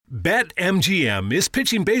BetMGM is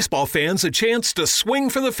pitching baseball fans a chance to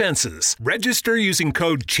swing for the fences. Register using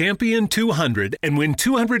code CHAMPION200 and win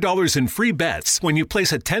 $200 in free bets when you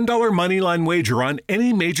place a $10 moneyline wager on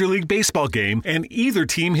any Major League Baseball game and either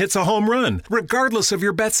team hits a home run, regardless of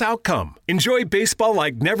your bet's outcome. Enjoy baseball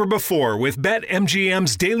like never before with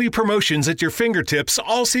BetMGM's daily promotions at your fingertips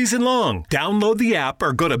all season long. Download the app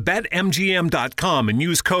or go to BetMGM.com and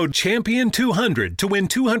use code CHAMPION200 to win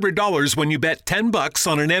 $200 when you bet $10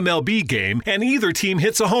 on an MLB game and either team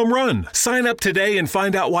hits a home run. Sign up today and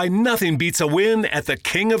find out why nothing beats a win at the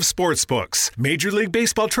King of Sportsbooks. Major League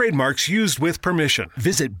Baseball trademarks used with permission.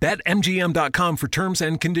 Visit BetMGM.com for terms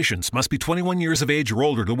and conditions. Must be 21 years of age or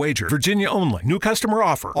older to wager. Virginia only. New customer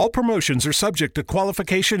offer. All promotions are subject to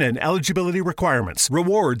qualification and eligibility requirements.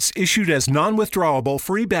 Rewards issued as non-withdrawable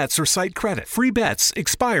free bets or site credit. Free bets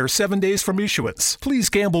expire 7 days from issuance. Please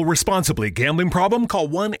gamble responsibly. Gambling problem? Call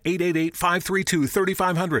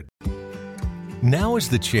 1-888-532-3500. Now is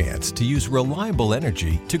the chance to use reliable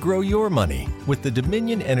energy to grow your money with the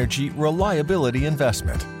Dominion Energy Reliability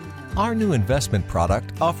Investment. Our new investment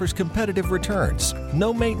product offers competitive returns,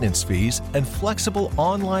 no maintenance fees, and flexible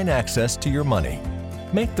online access to your money.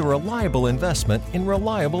 Make the reliable investment in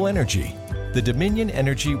reliable energy. The Dominion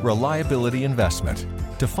Energy Reliability Investment.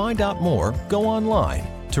 To find out more, go online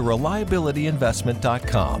to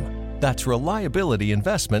reliabilityinvestment.com. That's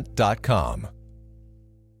reliabilityinvestment.com.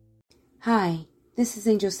 Hi, this is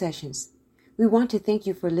Angel Sessions. We want to thank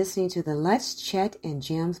you for listening to the Let's Chat and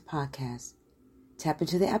Jams podcast. Tap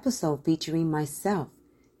into the episode featuring myself,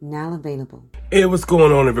 now available. Hey, what's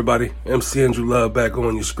going on, everybody? MC Andrew Love back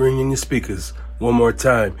on your screen and your speakers one more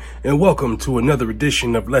time. And welcome to another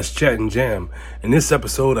edition of Let's Chat and Jam. In this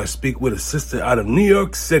episode, I speak with a sister out of New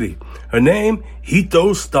York City. Her name,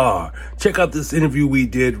 Hito Star. Check out this interview we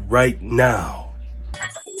did right now.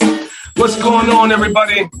 What's going on,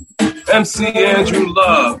 everybody? MC Andrew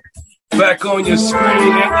Love, back on your screen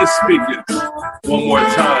and your speakers one more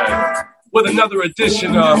time with another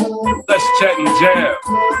edition of Let's Chat and Jam.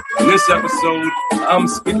 In this episode, I'm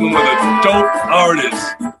speaking with a dope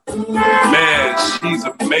artist. Man, she's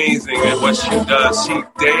amazing at what she does. She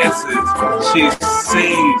dances, she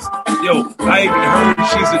sings. Yo, I even heard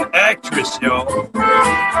she's an actress, yo.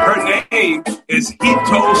 Her name is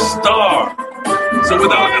Hito Star. So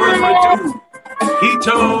without further ado,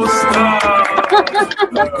 Hito Star.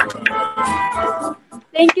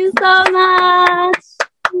 Thank you so much.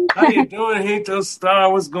 How you doing, Hito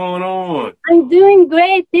Star? What's going on? I'm doing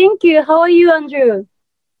great. Thank you. How are you, Andrew?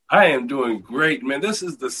 I am doing great, man. This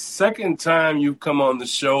is the second time you've come on the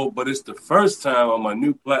show, but it's the first time on my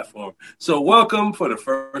new platform. So welcome for the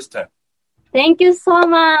first time. Thank you so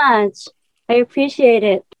much. I appreciate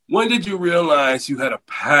it. When did you realize you had a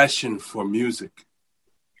passion for music?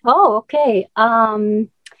 Oh, okay.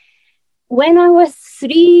 When I was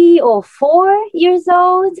 3 or 4 years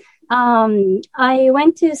old, I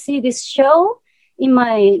went to see this show in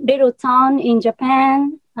my little town in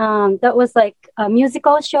Japan. That was like a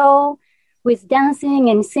musical show with dancing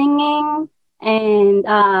and singing. And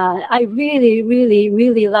I really, really,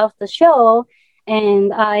 really loved the show.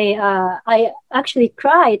 And I actually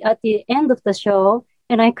cried at the end of the show,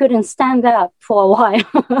 and I couldn't stand up for a while.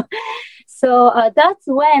 So that's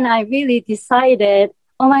when I really decided,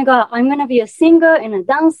 oh my God, I'm going to be a singer and a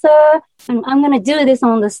dancer, and I'm going to do this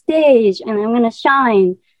on the stage, and I'm going to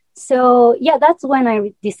shine. So yeah, that's when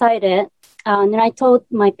I decided. And then I told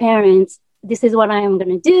my parents, this is what I am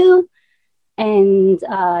going to do. And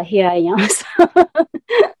here I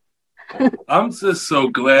am. I'm just so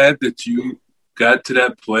glad that you got to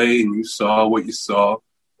that play and you saw what you saw,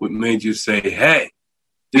 what made you say, hey,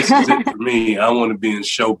 this is it for me. I want to be in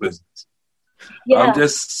show business. Yeah. I'm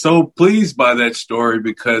just so pleased by that story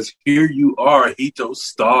because here you are, Hito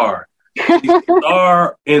Star.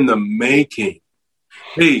 Star in the making.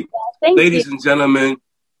 Hey, ladies and gentlemen,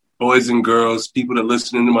 boys and girls, people that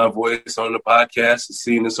listening to my voice on the podcast and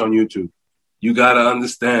seeing this on YouTube, you got to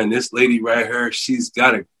understand this lady right here, she's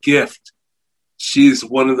got a gift. She's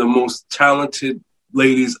one of the most talented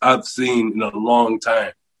ladies I've seen in a long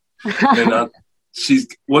time. And she's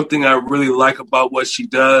one thing I really like about what she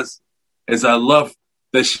does is I love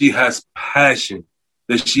that she has passion,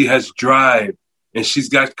 that she has drive, and she's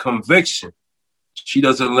got conviction. She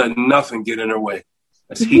doesn't let nothing get in her way.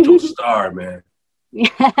 That's Hito Star, man.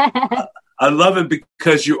 I love it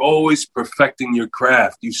because you're always perfecting your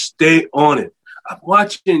craft. You stay on it. I'm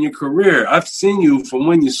watching your career. I've seen you from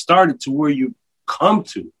when you started to where you come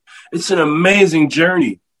to. It's an amazing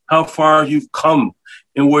journey, how far you've come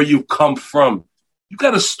and where you've come from. You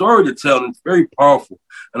got a story to tell, and it's very powerful.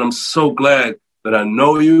 And I'm so glad that I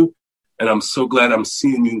know you, and I'm so glad I'm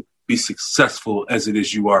seeing you be successful as it is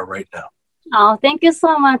you are right now? Oh, thank you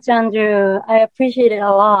so much, Andrew. I appreciate it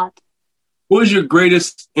a lot. Who is your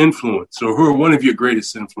greatest influence, or who are one of your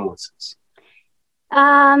greatest influences?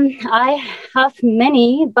 I have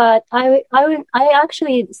many, but I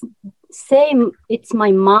actually say it's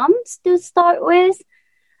my mom to start with.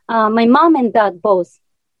 My mom and dad both.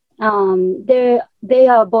 They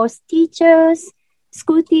are both teachers,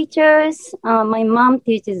 school teachers. My mom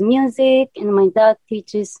teaches music, and my dad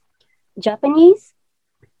teaches Japanese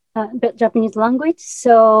language.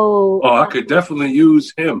 So, I could definitely use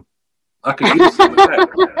him. I could use some of that.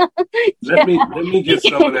 Let me get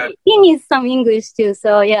some of that. He needs some English too.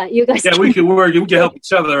 So yeah, you guys. Yeah, we can work. We can help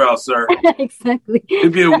each other out, sir. Exactly.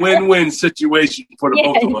 It'd be a win-win situation for the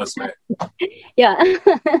both of us, man. Yeah.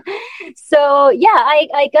 So yeah,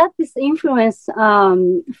 I got this influence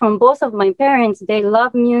from both of my parents. They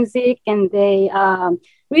love music, and they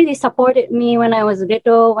really supported me when I was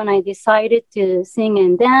little, when I decided to sing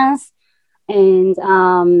and dance. And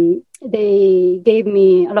they gave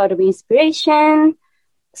me a lot of inspiration.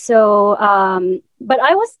 So, but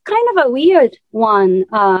I was kind of a weird one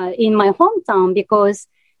in my hometown because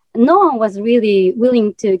no one was really willing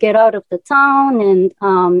to get out of the town. And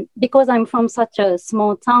because I'm from such a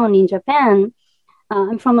small town in Japan,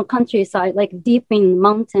 I'm from a countryside, like deep in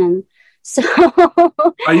mountain. So,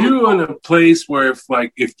 are you in a place where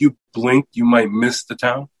if you blink, you might miss the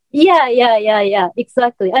town? Yeah,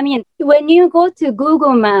 exactly. I mean, when you go to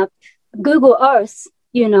Google Earth,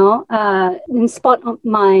 and spot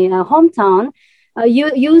my hometown,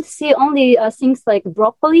 you see only things like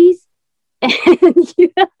broccolis, and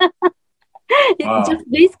it just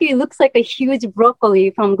basically looks like a huge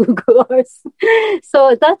broccoli from Google Earth.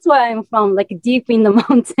 So that's where I'm from, like deep in the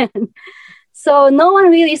mountain. So no one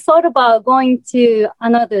really thought about going to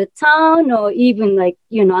another town or even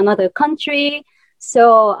another country.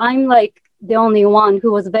 So I'm like the only one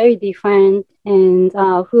who was very different and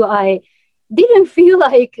who I didn't feel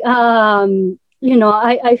like,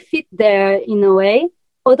 I fit there in a way,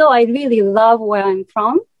 although I really love where I'm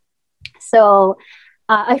from. So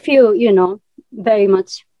I feel, very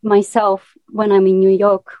much myself when I'm in New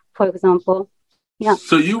York, for example. Yeah.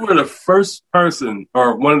 So you were the first person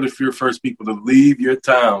or one of your first people to leave your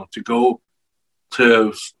town to go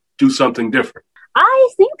to do something different. I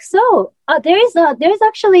think so. There's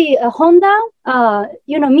actually a Honda.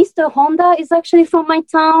 Mr. Honda is actually from my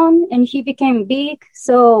town, and he became big.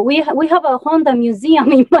 So we have a Honda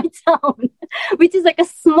museum in my town, which is like a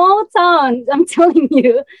small town. I'm telling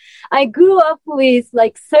you, I grew up with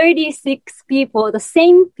like 36 people, the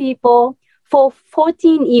same people for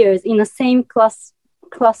 14 years in the same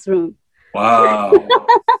classroom. Wow,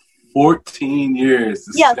 14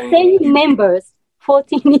 years. Same members,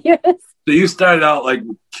 14 years. So you started out like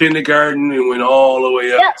kindergarten and went all the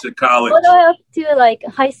way up to college. All the way up to like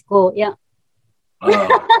high school, yeah.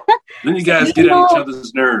 Then you guys get on each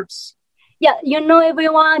other's nerves. Yeah,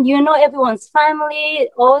 everyone, everyone's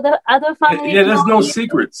family, all the other families. Yeah, there's no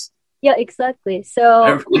secrets. Yeah, exactly.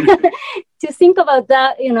 So to think about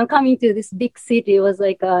that, coming to this big city was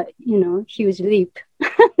like a, huge leap.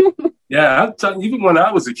 Yeah, I'm telling you, even when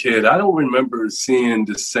I was a kid, I don't remember seeing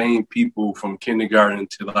the same people from kindergarten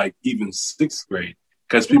to like even sixth grade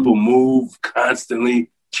because people move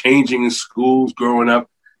constantly, changing in schools, growing up.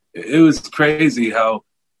 It was crazy how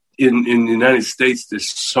in the United States, there's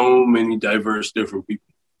so many diverse, different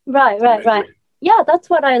people. Right. Yeah, that's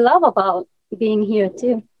what I love about being here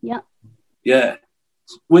too. Yeah. Yeah.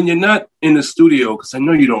 When you're not in the studio, because I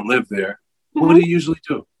know you don't live there, what do you usually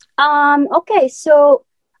do? Okay, so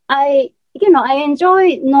I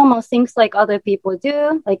enjoy normal things like other people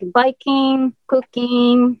do, like biking,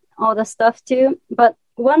 cooking, all the stuff too. But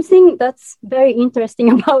one thing that's very interesting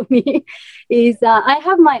about me is I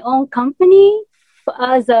have my own company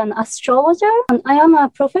as an astrologer. And I am a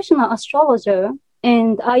professional astrologer,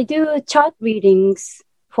 and I do chart readings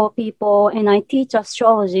for people, and I teach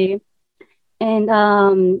astrology. And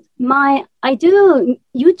I do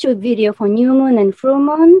YouTube video for new moon and full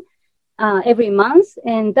moon every month,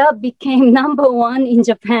 and that became #1 in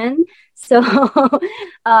Japan. So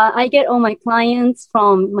I get all my clients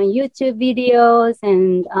from my YouTube videos,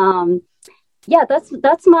 and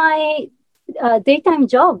that's my daytime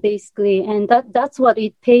job basically, and that's what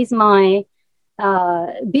it pays my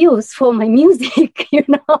bills for my music,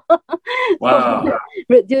 Wow.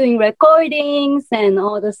 Doing recordings and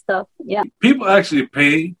all the stuff. Yeah. People actually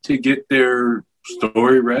pay to get their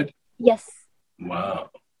story read? Yes. Wow.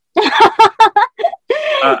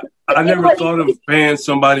 I never thought of paying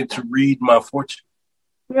somebody to read my fortune.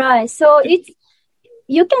 Right. So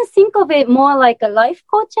you can think of it more like a life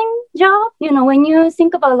coaching job. You know, when you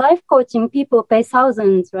think about life coaching, people pay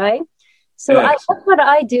thousands, right? So Yes. that's what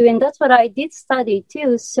I do, and that's what I did study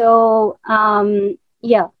too. So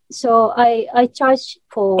yeah, so I charge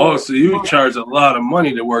for. Oh, so you charge a lot of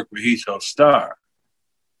money to work with Hito Star.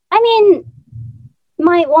 I mean,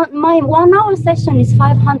 my 1 hour session is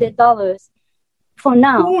 $500 for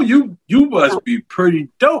now. Oh, you must be pretty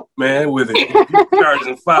dope, man, with it. You're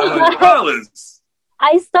charging $500.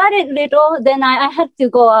 I started little, then I had to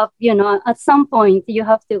go up, you know, at some point you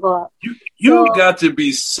have to go up. You got to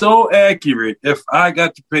be so accurate. If I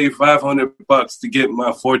got to pay $500 to get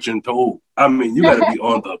my fortune told, I mean, you got to be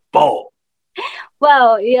on the ball.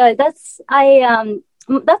 Well, yeah, that's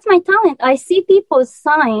my talent. I see people's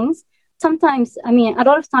signs sometimes, I mean, a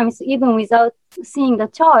lot of times, even without seeing the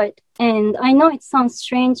chart. And I know it sounds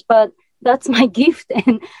strange, but that's my gift.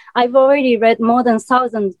 And I've already read more than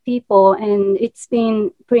 1,000 people, and it's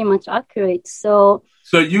been pretty much accurate. So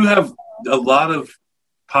you have a lot of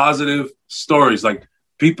positive stories. Like,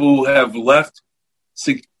 people have left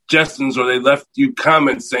suggestions or they left you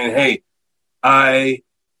comments saying, hey, I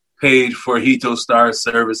paid for Hito Star's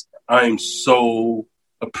service. I'm so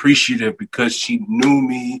appreciative because she knew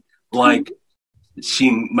me like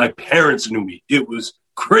my parents knew me. It was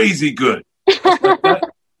crazy good.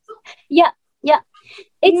 Yeah.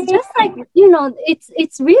 It's just like, you know,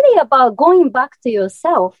 it's really about going back to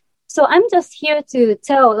yourself. So I'm just here to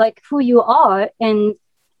tell like who you are, and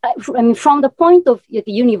I mean, from the point of the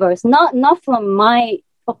universe, not from my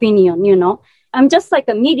opinion, you know. I'm just like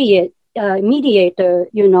a mediator,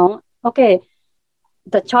 you know. Okay,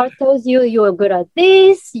 the chart tells you you're good at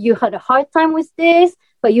this, you had a hard time with this,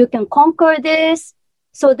 but you can conquer this.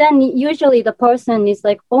 So then usually the person is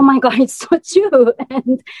like, oh my God, it's so true.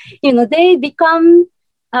 And, you know, they become,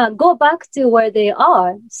 go back to where they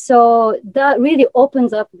are. So that really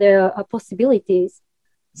opens up their possibilities.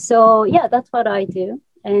 So yeah, that's what I do.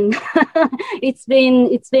 And it's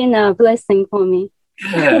been a blessing for me.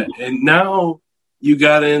 Yeah. And now you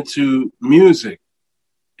got into music,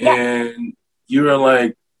 yeah. And you're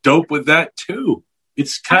like dope with that too.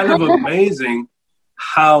 It's kind of amazing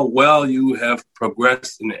how well you have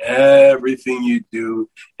progressed in everything you do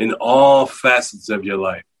in all facets of your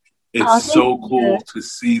life. It's so cool to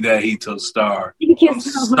see that Hito Star. I'm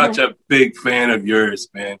such a big fan of yours,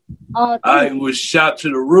 man. I was shot to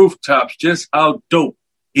the rooftops just how dope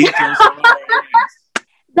Hito Star is.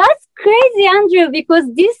 That's crazy, Andrew, because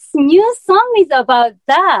this new song is about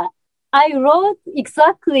that. I wrote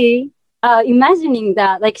exactly imagining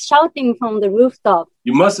that, like shouting from the rooftop.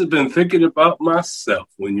 You must have been thinking about myself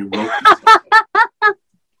when you wrote this song.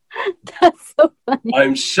 That's so funny.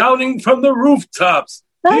 I'm shouting from the rooftops.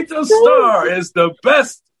 Hito Star is the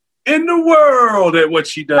best in the world at what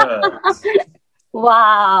she does.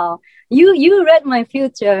 Wow. You read my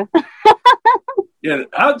future. Yeah,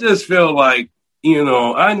 I just feel like, you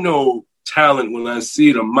know, I know talent when I see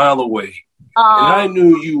it a mile away. And I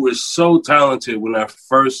knew you were so talented when I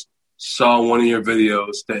first saw one of your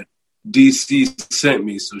videos that DC sent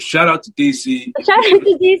me. So shout out to DC. Shout out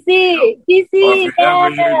to DC. DC. If you ever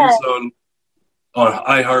hear this on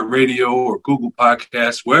iHeartRadio or Google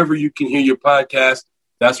Podcasts, wherever you can hear your podcast,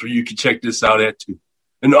 that's where you can check this out at too.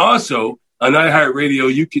 And also on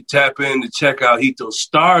iHeartRadio, you can tap in to check out Hito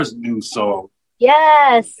Star's new song.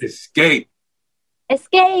 Yes. Escape.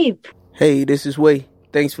 Hey, this is Way.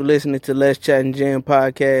 Thanks for listening to Let's Chat and Jam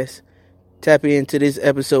podcast. Tap into this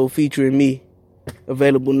episode featuring me.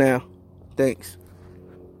 Available now. Thanks.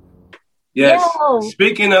 Yes. Yo.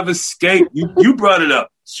 Speaking of Escape, you brought it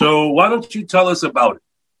up. So why don't you tell us about it?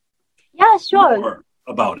 Yeah, sure. More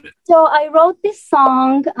about it. So I wrote this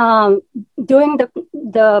song during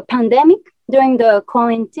the pandemic, during the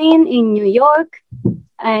quarantine in New York.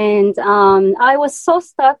 And I was so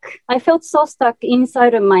stuck. I felt so stuck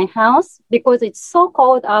inside of my house because it's so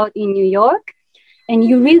cold out in New York. And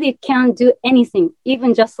you really can't do anything,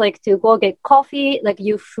 even just like to go get coffee, like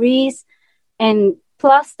you freeze. And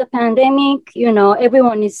plus the pandemic, you know,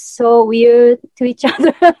 everyone is so weird to each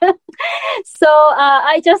other. So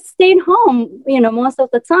I just stayed home, you know, most of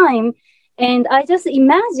the time. And I just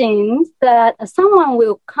imagined that someone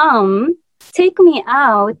will come, take me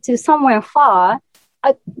out to somewhere far.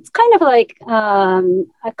 It's kind of like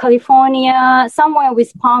California, somewhere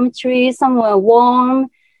with palm trees, somewhere warm,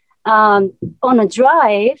 on a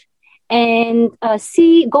drive, and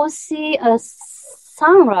go see a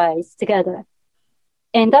sunrise together.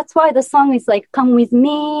 And that's why the song is like, come with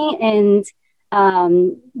me, and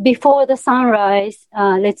before the sunrise,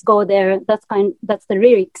 let's go there. That's the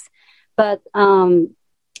lyrics. But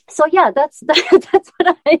So yeah, that's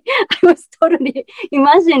what I was totally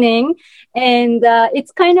imagining, and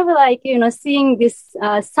it's kind of like seeing this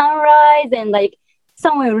sunrise and like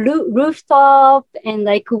somewhere rooftop and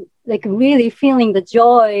like really feeling the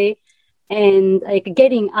joy and like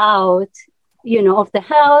getting out, of the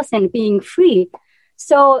house and being free.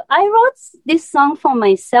 So I wrote this song for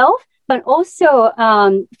myself, but also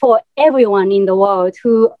for everyone in the world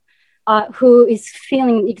who is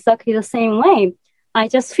feeling exactly the same way. I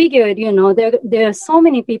just figured, there are so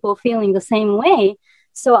many people feeling the same way.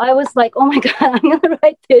 So I was like, oh my God, I'm going to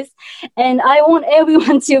write this. And I want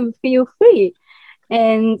everyone to feel free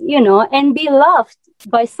and, and be loved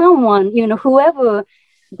by someone, whoever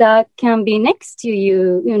that can be next to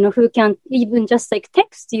you, who can even just like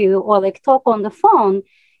text you or like talk on the phone.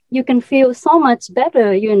 You can feel so much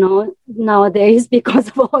better, nowadays because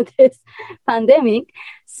of all this pandemic.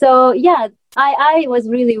 So yeah, I was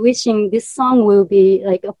really wishing this song will be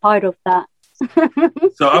like a part of that.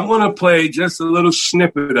 So I'm going to play just a little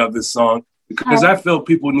snippet of this song because I feel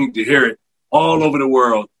people need to hear it all over the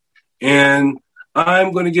world. And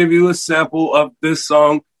I'm going to give you a sample of this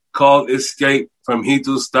song called Escape from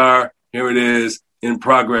Hito Star. Here it is, in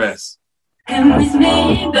progress. Come with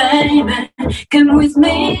me, baby. Come with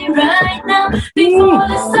me right now. Before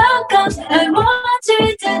the sun comes, I want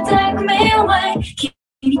you to take me away.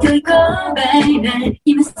 Okay. Right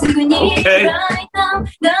now.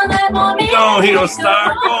 Go on, Hito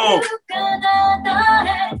Star. Go.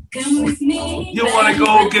 Come with me. You want to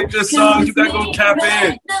go get this song, you got to go tap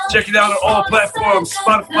in. Check it out on all platforms,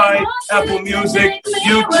 Spotify, Apple Music,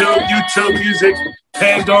 YouTube Music,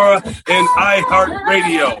 Pandora, and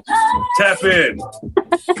iHeartRadio. Tap in.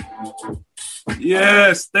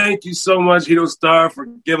 Yes, thank you so much, Hito Star, for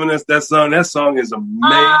giving us that song. That song is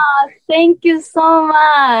amazing. Thank you so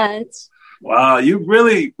much. Wow, you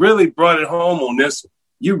really, really brought it home on this one.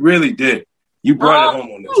 You really did. You brought it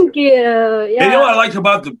home on this one. Thank you. Yeah. And you know what I like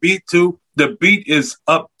about the beat, too? The beat is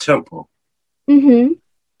up-tempo. Mm-hmm.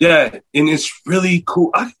 Yeah, and it's really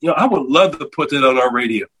cool. I would love to put it on our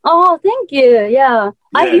radio. Oh, thank you. Yeah.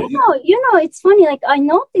 It's funny. Like I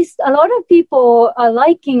noticed a lot of people are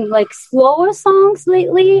liking like slower songs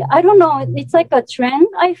lately. I don't know. It's like a trend.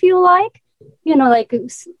 I feel like, like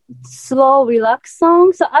slow, relaxed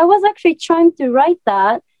songs. So I was actually trying to write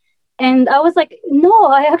that, and I was like, no,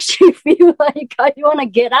 I actually feel like I want to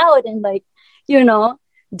get out and like, do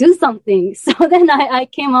something. So then I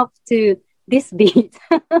came up to this beat.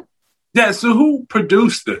 Yeah, so who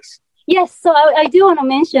produced this? Yes, so I do want to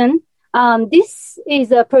mention, this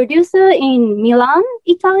is a producer in Milan,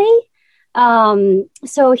 Italy.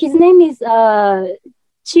 So his name is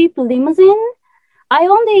Cheap Limousine. I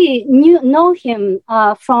only know him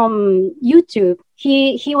from YouTube.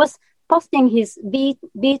 He was posting his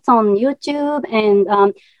beats on YouTube, and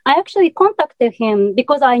I actually contacted him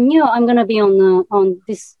because I knew I'm going to be on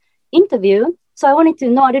this interview. So I wanted to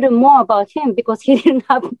know a little more about him because he didn't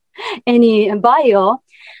have any bio.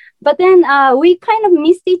 But then we kind of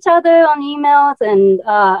missed each other on emails, and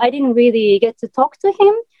I didn't really get to talk to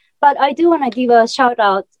him. But I do want to give a shout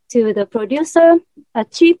out to the producer,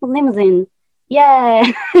 Cheap Limousine.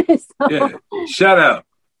 Yeah. Yeah. Shout out.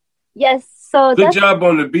 Yes. So good job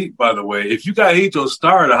on the beat, by the way. If you got Hito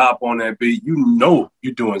Star to hop on that beat, you're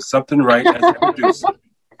doing something right as a producer.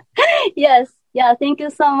 Yes. Yeah. Thank you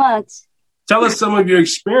so much. Tell us some of your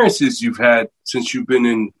experiences you've had since you've been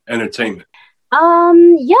in entertainment.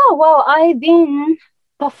 Well, I've been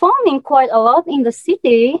performing quite a lot in the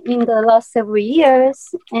city in the last several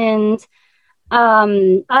years. And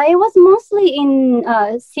I was mostly in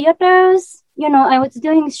theaters. I was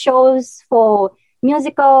doing shows for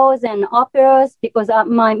musicals and operas because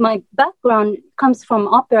my background comes from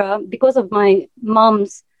opera because of my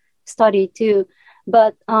mom's study too.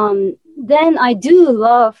 But then I do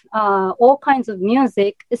love all kinds of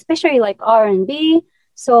music, especially like R&B.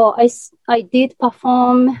 So I did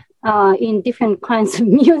perform in different kinds of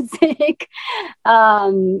music.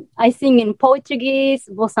 I sing in Portuguese,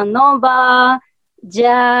 bossa nova,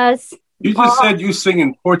 jazz. You just said you sing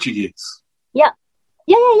in Portuguese. Yeah.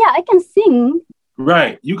 I can sing.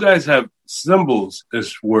 Right. You guys have symbols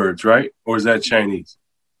as words, right? Or is that Chinese?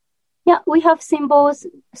 Yeah, we have symbols,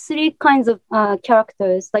 3 kinds of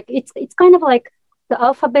characters. Like it's kind of like the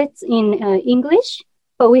alphabets in English,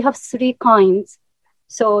 but we have 3 kinds.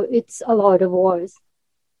 So it's a lot of words.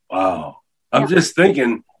 Wow. I'm just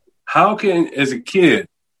thinking, as a kid,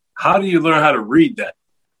 how do you learn how to read that?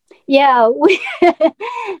 Yeah, we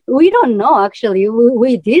don't know, actually.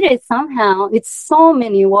 We did it somehow. It's so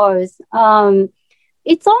many words.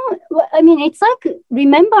 It's like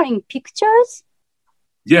remembering pictures.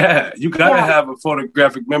 Yeah, you gotta have a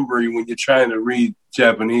photographic memory when you're trying to read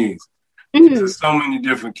Japanese. There's so many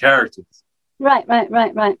different characters. Right.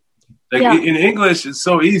 Like in English, it's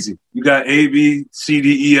so easy. You got A, B, C,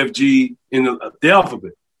 D, E, F, G in the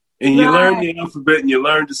alphabet. And you learn the alphabet and you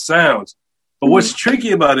learn the sounds. But what's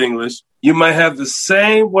tricky about English, you might have the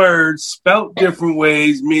same words spelt different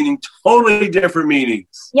ways, meaning totally different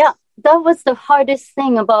meanings. Yeah, that was the hardest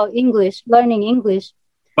thing about English, learning English.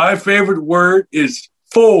 My favorite word is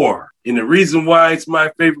for. And the reason why it's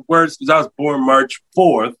my favorite word is because I was born March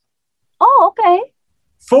 4th. Oh, okay.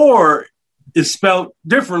 For is spelled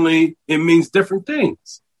differently. It means different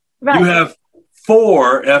things. Right. You have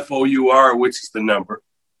four, F-O-U-R, which is the number.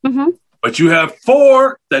 Mm-hmm. But you have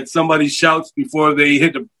four that somebody shouts before they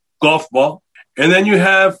hit the golf ball. And then you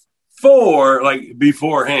have four, like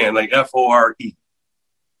beforehand, like F-O-R-E.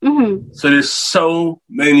 Mm-hmm. So there's so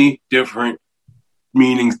many different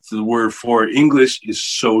meanings to the word for. English is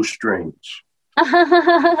so strange.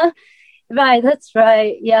 Right, that's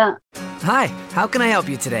right. Yeah. Hi, how can I help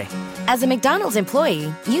you today? As a McDonald's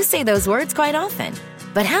employee, you say those words quite often.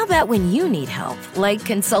 But how about when you need help, like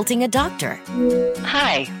consulting a doctor?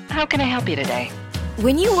 Hi, how can I help you today?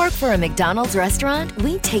 When you work for a McDonald's restaurant,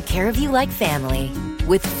 we take care of you like family.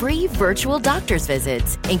 With free virtual doctor's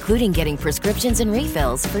visits, including getting prescriptions and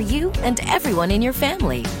refills for you and everyone in your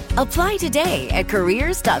family. Apply today at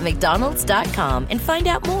careers.mcdonalds.com and find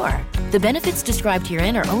out more. The benefits described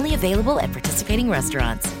herein are only available at participating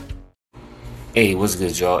restaurants. Hey, what's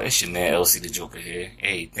good, y'all? It's your man, LC the Joker here.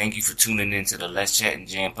 Hey, thank you for tuning in to the Let's Chat and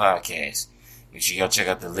Jam podcast. Make sure y'all check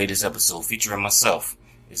out the latest episode featuring myself.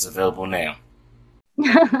 It's available now.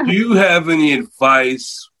 Do you have any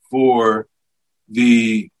advice for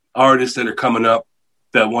the artists that are coming up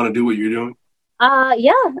that want to do what you're doing?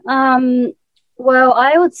 Well,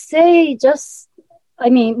 I would say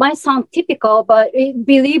it might sound typical, but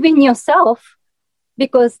believe in yourself,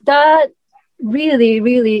 because that really,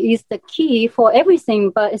 really is the key for everything,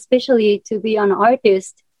 but especially to be an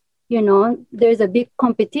artist. You know, there's a big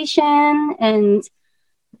competition, and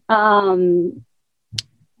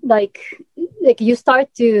like you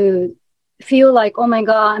start to feel like, oh my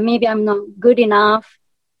God, maybe I'm not good enough,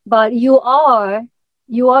 but you are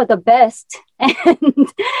the best. And,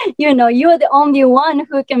 you know, you're the only one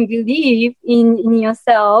who can believe in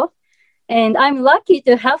yourself. And I'm lucky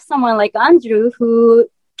to have someone like Andrew who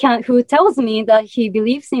tells me that he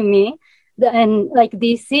believes in me, and like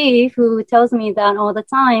DC who tells me that all the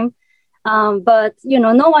time. But, you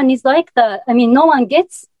know, no one is like that. I mean, no one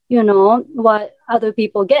gets, you know, what other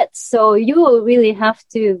people get. So you really have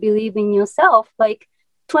to believe in yourself, like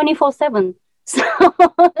 24/7. So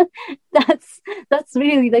that's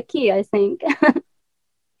really the key, I think.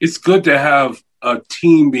 It's good to have a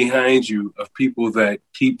team behind you of people that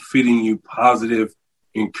keep feeding you positive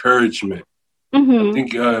encouragement. Mm-hmm. I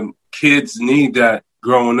think kids need that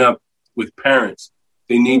growing up with parents.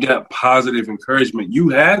 They need that positive encouragement. You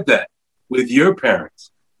had that with your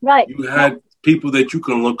parents. Right. You had people that you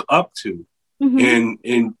can look up to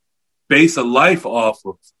and base a life off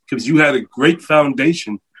of, because you had a great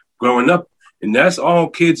foundation growing up. And that's all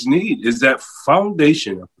kids need, is that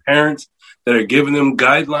foundation of parents that are giving them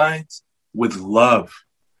guidelines with love.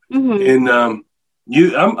 Mm-hmm. And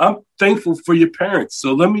I'm thankful for your parents.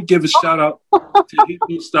 So let me give a shout out to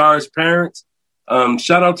Hito Star's parents.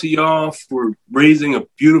 Shout out to y'all for raising a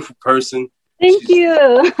beautiful person. Thank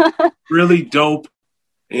you. Really dope.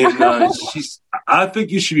 And I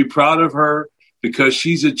think you should be proud of her, because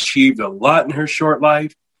she's achieved a lot in her short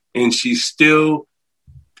life, and she's still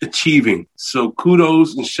achieving. So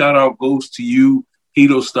kudos and shout out goes to you,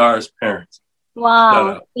 Hito Star's parents.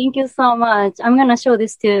 Wow. Thank you so much. I'm going to show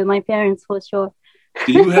this to my parents for sure.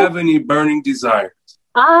 Do you have any burning desires?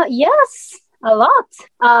 Yes, a lot.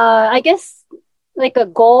 I guess like a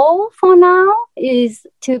goal for now is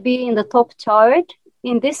to be in the top chart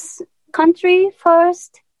in this country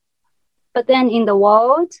first, but then in the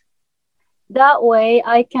world. That way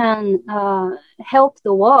I can help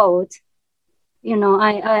the world. You know,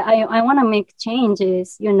 I want to make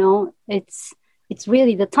changes. You know, it's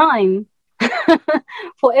really the time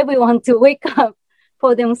for everyone to wake up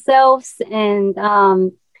for themselves. And I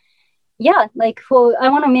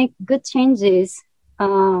want to make good changes.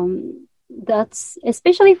 That's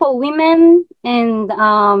especially for women and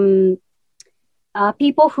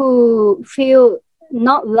people who feel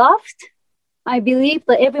not loved. I believe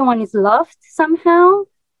that everyone is loved somehow,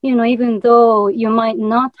 you know, even though you might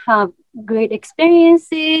not have great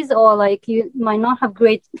experiences, or like you might not have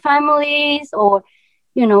great families, or,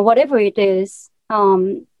 you know, whatever it is.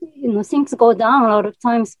 You know, things go down a lot of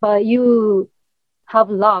times, but you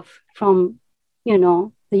have love from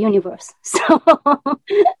the universe. So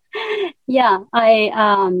yeah,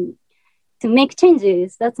 to make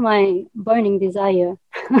changes, that's my burning desire.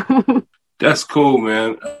 That's cool,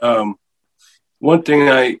 man. One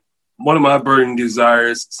of my burning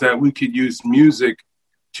desires is that we could use music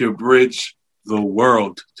to bridge the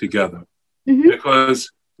world together. Mm-hmm.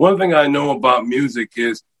 Because one thing I know about music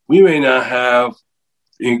is we may not have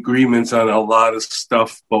agreements on a lot of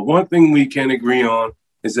stuff, but one thing we can agree on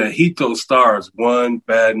is that Hito Star is one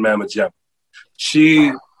bad mama jam.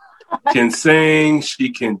 She can sing, she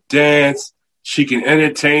can dance, she can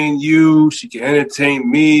entertain you, she can entertain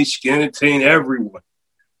me, she can entertain everyone.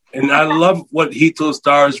 And I love what Hito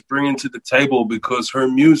Star is bringing to the table because her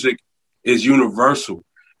music is universal.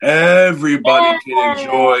 Everybody can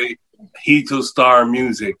enjoy Hito Star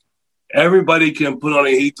music. Everybody can put on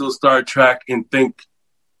a Hito Star track and think.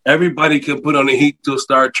 Everybody can put on a Hito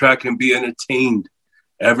Star track and be entertained.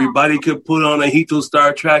 Everybody can put on a Hito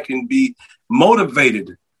Star track and be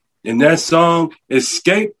motivated. And that song,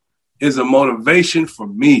 Escape, is a motivation for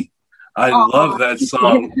me. I love that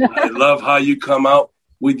song. I love how you come out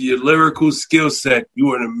with your lyrical skill set.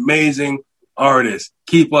 You are an amazing artist.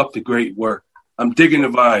 Keep up the great work. I'm digging the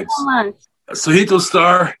vibes. So Hito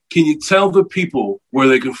Star, can you tell the people where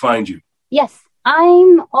they can find you? Yes,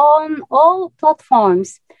 I'm on all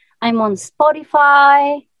platforms. I'm on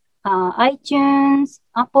Spotify, iTunes,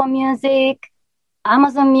 Apple Music,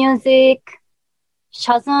 Amazon Music,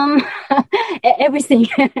 Shazam, everything.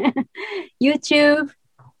 YouTube.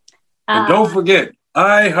 And don't forget,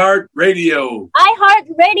 iHeartRadio.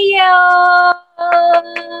 iHeartRadio.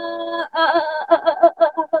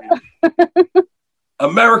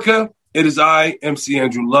 America, it is I, MC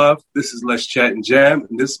Andrew Love. This is Let's Chat and Jam.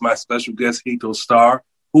 And this is my special guest, Hito Star,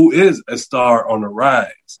 who is a star on the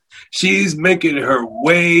rise. She's making her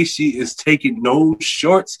way. She is taking no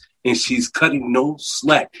shorts and she's cutting no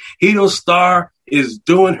slack. Hito Star is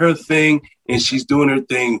doing her thing and she's doing her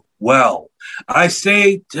thing well. I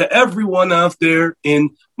say to everyone out there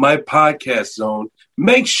in my podcast zone,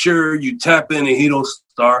 make sure you tap into Hito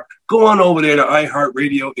Star. Go on over there to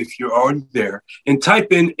iHeartRadio if you're already there and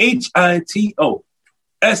type in HITO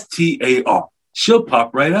STAR. She'll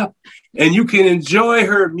pop right up and you can enjoy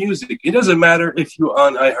her music. It doesn't matter if you're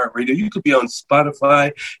on iHeartRadio. You could be on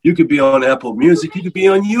Spotify. You could be on Apple Music. You could be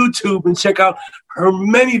on YouTube and check out her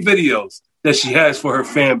many videos that she has for her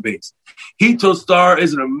fan base. Hito Star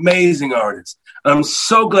is an amazing artist. I'm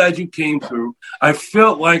so glad you came through. I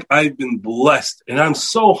felt like I've been blessed, and I'm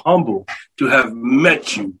so humble to have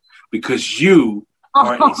met you because you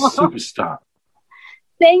are a superstar.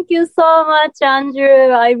 Thank you so much, Andrew.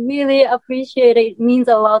 I really appreciate it. It means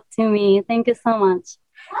a lot to me. Thank you so much.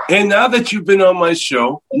 And now that you've been on my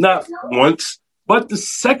show, not once, but the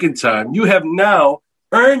second time, you have now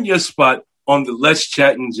earned your spot on the Let's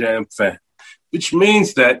Chat and Jam fan, which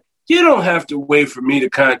means that you don't have to wait for me to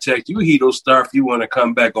contact you, Hito Star, if you want to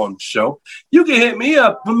come back on the show. You can hit me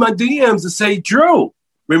up with my DMs and say, Drew,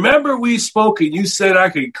 remember we spoke and you said I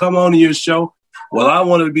could come on your show? Well, I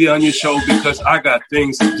want to be on your show because I got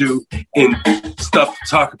things to do and stuff to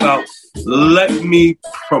talk about. Let me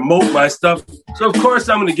promote my stuff. So, of course,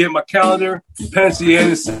 I'm going to get my calendar, pencil in,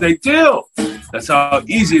 and say, deal. That's how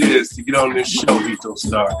easy it is to get on this show, Hito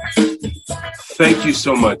Star. Thank you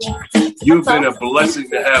so much. You've been a blessing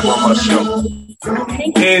to have on my show.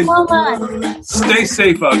 Thank you so much. Stay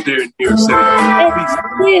safe out there in New York City.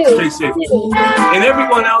 Stay safe. And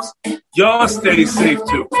everyone else, y'all stay safe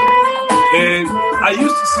too. And I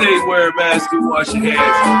used to say wear a mask and wash your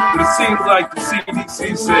hands, but it seems like the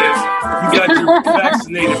CDC says you got your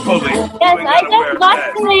vaccinated fully. Yes, I just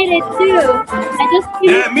vaccinated too.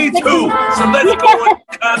 Yeah, me too. So let's go on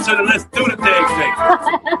the concert and let's do the dang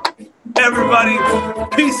thing. Everybody,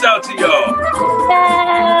 peace out to y'all.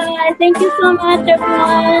 Thank you so much,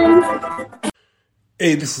 everyone.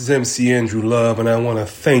 Hey, this is MC Andrew Love, and I want to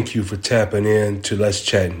thank you for tapping in to Let's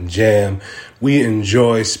Chat and Jam. We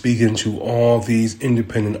enjoy speaking to all these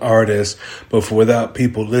independent artists, but without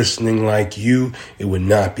people listening like you, it would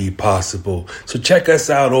not be possible. So check us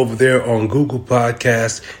out over there on Google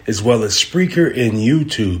Podcasts, as well as Spreaker and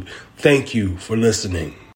YouTube. Thank you for listening.